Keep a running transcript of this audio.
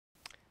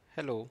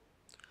Hello,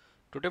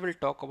 today we'll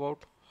talk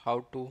about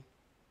how to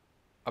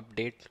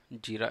update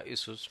Jira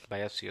issues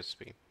via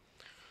CSV.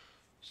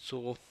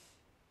 So,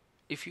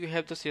 if you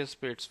have the CSV,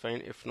 it's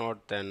fine. If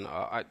not, then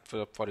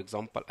for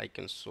example, I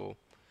can show.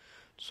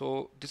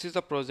 So, this is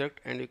a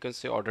project, and you can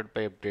say ordered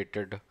by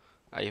updated.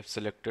 I have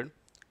selected,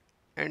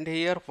 and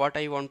here what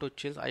I want to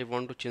change, I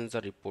want to change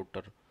the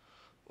reporter.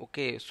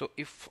 Okay, so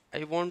if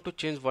I want to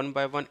change one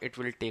by one, it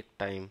will take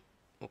time.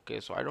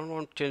 Okay, so I don't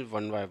want to change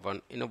one by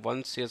one. In a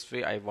one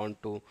CSV, I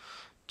want to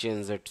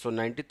change it. So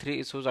 93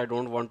 issues, I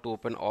don't want to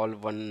open all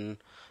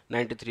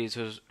 193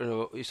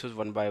 issues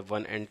one by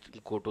one and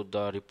go to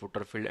the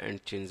reporter field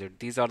and change it.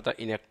 These are the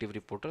inactive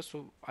reporters,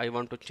 so I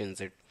want to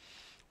change it.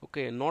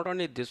 Okay, not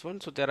only this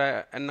one, so there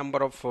are a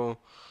number of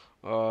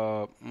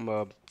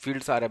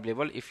fields are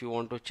available. If you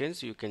want to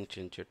change, you can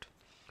change it.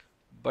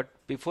 But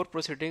before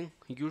proceeding,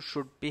 you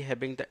should be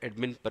having the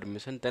admin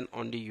permission, then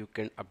only you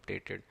can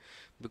update it.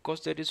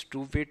 Because there is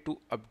two way to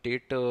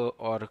update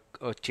or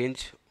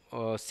change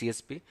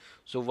CSP.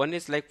 So one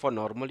is like for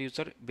normal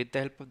user, with the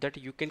help of that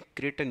you can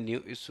create a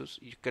new issues,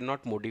 you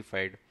cannot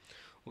modify it.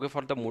 Okay,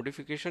 for the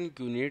modification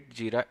you need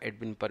Jira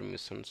admin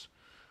permissions.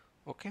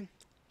 Okay,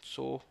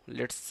 so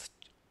let's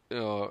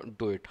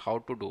do it. How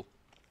to do?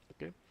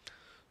 Okay,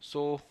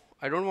 so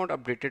I don't want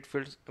updated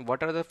fields.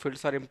 What are the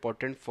fields are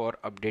important for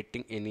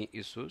updating any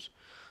issues?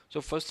 So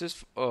first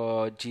is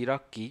Jira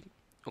key.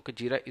 Okay,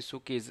 Jira issue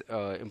key is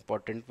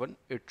important one.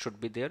 It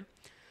should be there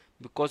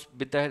because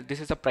with the this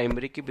is a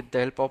primary key. With the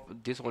help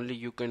of this only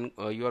you can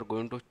you are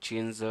going to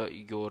change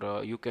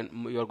your you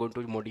are going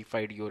to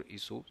modify your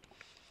issue.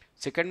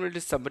 Second field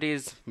is summary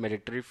is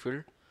mandatory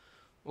field.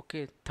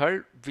 Okay,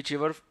 third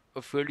whichever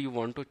field you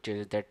want to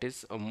change, that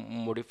is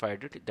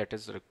modified it, that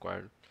is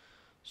required.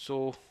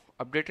 So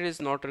updated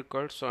is not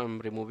required, so I'm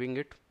removing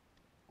it,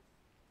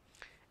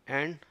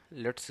 and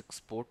let's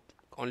export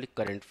only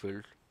current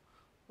field.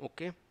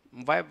 Okay,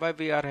 why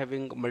we are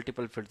having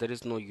multiple fields? There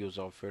is no use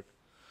of it.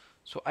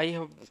 So I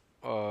have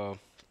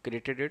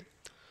created it.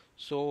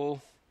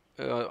 So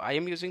I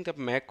am using the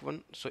Mac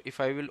one. So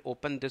if I will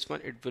open this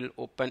one, it will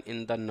open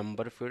in the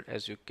number field,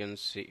 as you can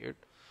see it.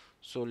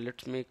 So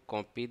let me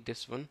copy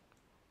this one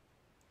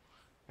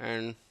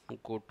and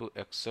go to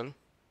Excel,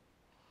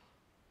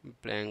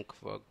 blank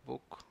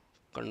workbook,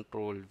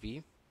 Control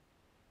V,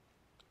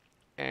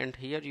 and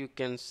here you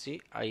can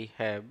see I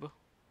have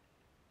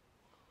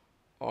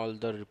all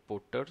the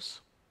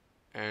reporters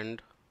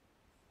and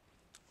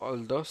all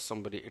the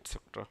summary,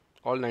 etc.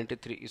 All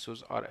 93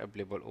 issues are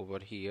available over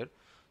here.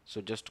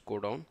 So just go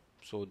down.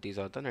 So these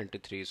are the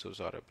 93 issues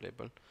are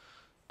available.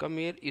 Come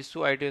here,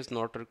 issue ID is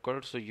not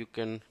required, so you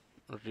can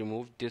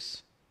remove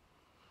this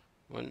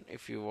one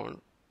if you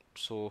want.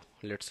 So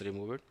let's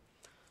remove it.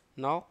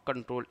 Now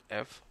Control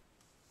F,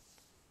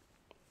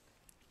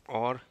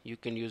 or you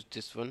can use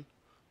this one,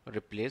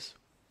 replace.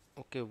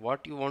 Okay,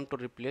 what you want to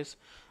replace?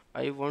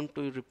 I want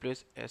to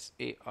replace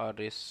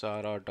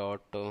Sarah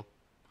dot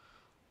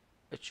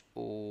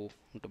HOWART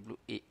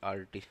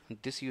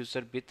this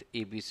user with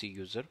ABC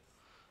user.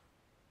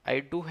 I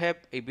do have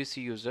ABC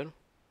user.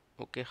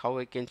 Okay, how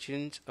I can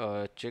change?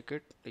 Check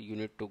it. You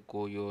need to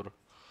go your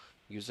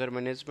user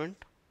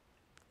management.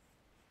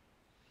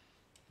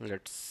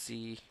 Let's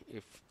see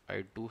if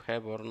I do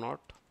have or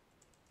not.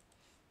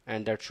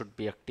 And that should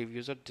be active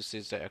user. This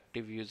is the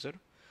active user,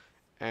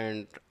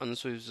 and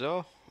Ansu is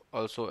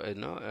also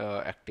an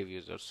active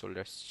user. So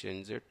let's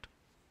change it.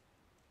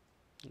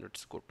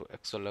 Let's go to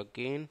Excel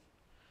again,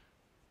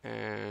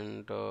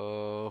 and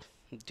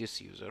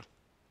this user.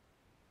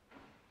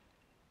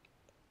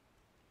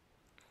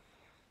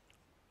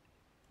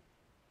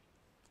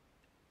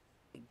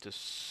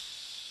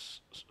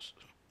 This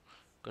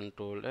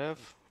Control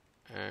F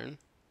and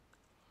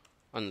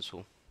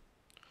undo,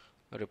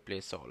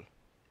 replace all.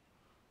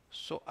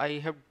 So I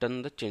have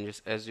done the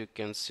changes. As you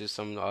can see,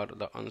 some are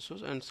the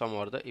unsus and some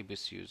are the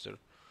ABC user.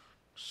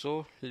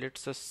 So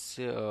let's just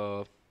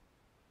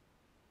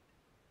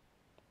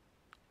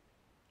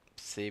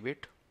save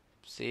it.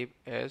 Save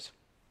as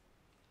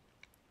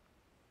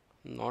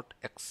not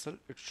Excel,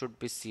 it should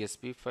be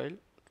CSV file.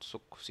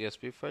 So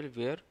CSV file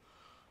where,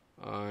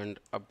 and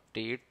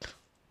update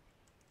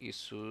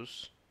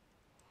issues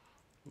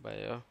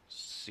via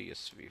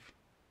CSV.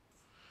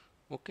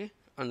 Okay,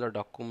 and the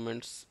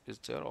documents is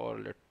there, or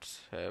let's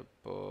have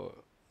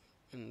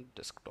in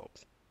desktop.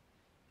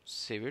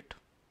 Save it.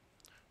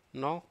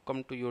 Now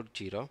come to your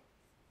Jira.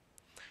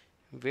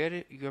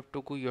 Where you have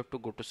to go? You have to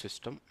go to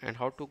system. And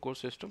how to go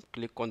system?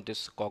 Click on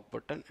this cog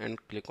button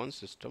and click on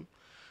system.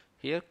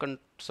 Here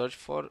search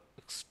for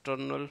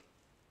external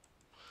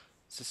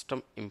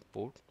system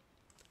import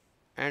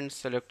and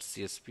select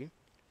CSV.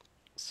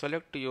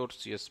 Select your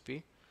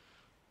CSV.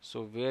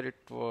 So where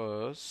it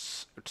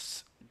was,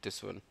 it's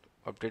this one,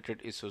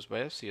 updated issues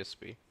by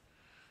CSV.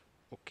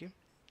 Okay,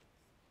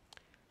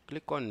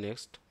 click on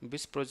next.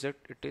 Which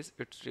project it is?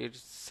 It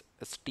is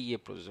STA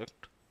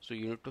project, so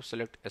you need to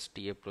select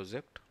STA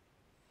project.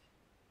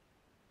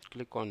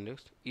 Click on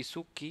next.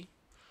 Issue key,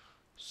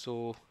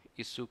 so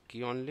issue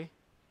key only.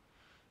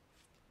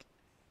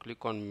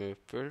 click on my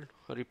field.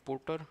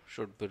 Reporter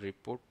should be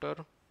reporter,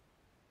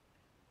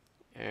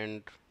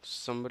 and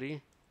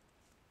summary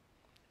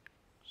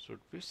should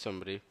be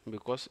summary,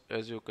 because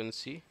as you can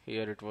see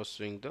here it was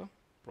showing the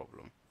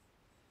problem.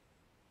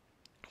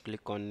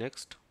 Click on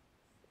next.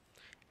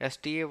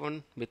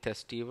 STA1 with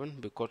STA1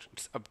 because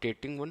it's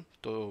updating one,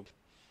 so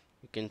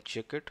you can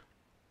check it.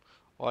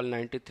 All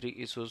 93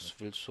 issues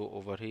will show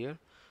over here.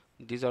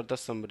 These are the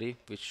summary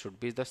which should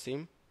be the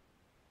same.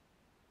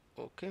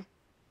 Okay,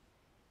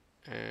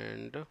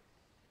 and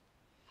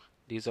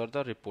these are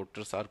the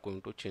reporters are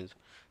going to change.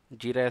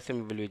 Jira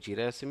SME will be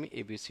Jira SME,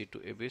 ABC to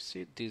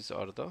ABC. These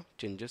are the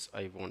changes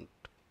I want.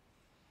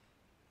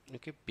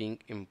 Okay, being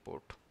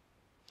import.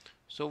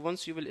 So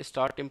once you will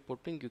start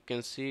importing, you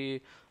can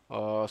see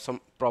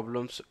some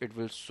problems it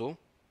will show.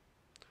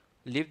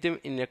 Leave them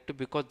inactive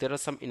because there are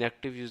some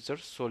inactive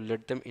users, so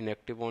let them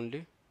inactive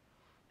only.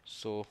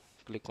 So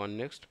click on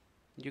next.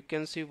 You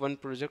can see one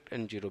project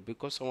and 0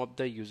 because some of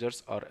the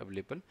users are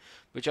available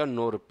which are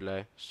no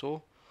reply.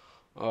 So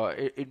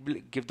it will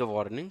give the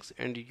warnings,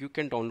 and you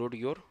can download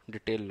your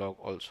detail log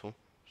also.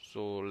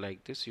 So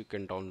like this you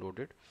can download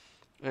it,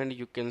 and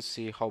you can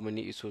see how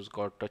many issues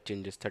got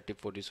changes.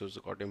 34 issues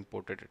got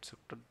imported,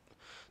 etc.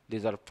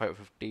 These are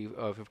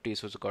 50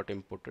 issues got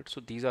imported.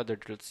 So these are the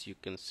details, you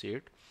can see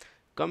it.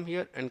 Come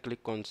here and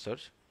click on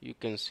search. You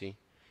can see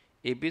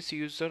ABC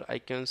user, I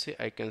can say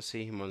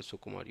Himanshu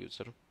Kumar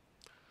user.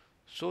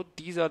 So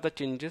these are the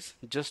changes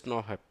just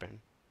now happened.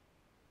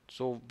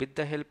 So with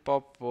the help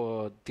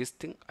of this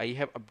thing, I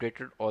have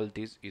updated all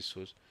these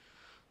issues.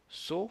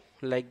 So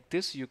like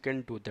this you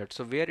can do that.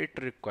 So where it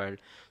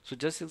required, so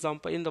just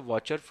example, in the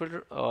watcher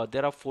field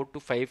there are 4 to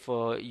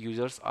 5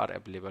 users are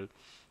available.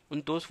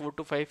 In those 4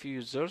 to 5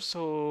 users,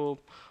 so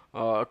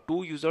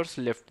 2 users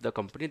left the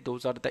company,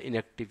 those are the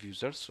inactive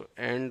users,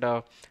 and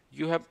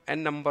you have a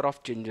number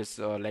of changes,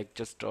 like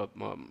just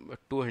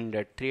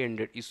 200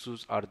 300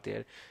 issues are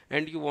there,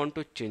 and you want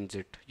to change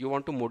it, you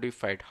want to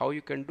modify it. How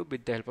you can do?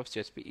 With the help of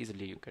CSV,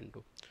 easily you can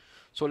do.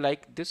 So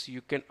like this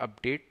you can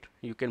update,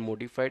 you can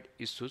modify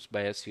issues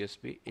by a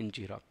CSV in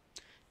Jira.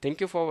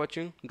 Thank you for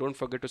watching. Don't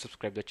forget to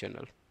subscribe the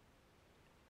channel.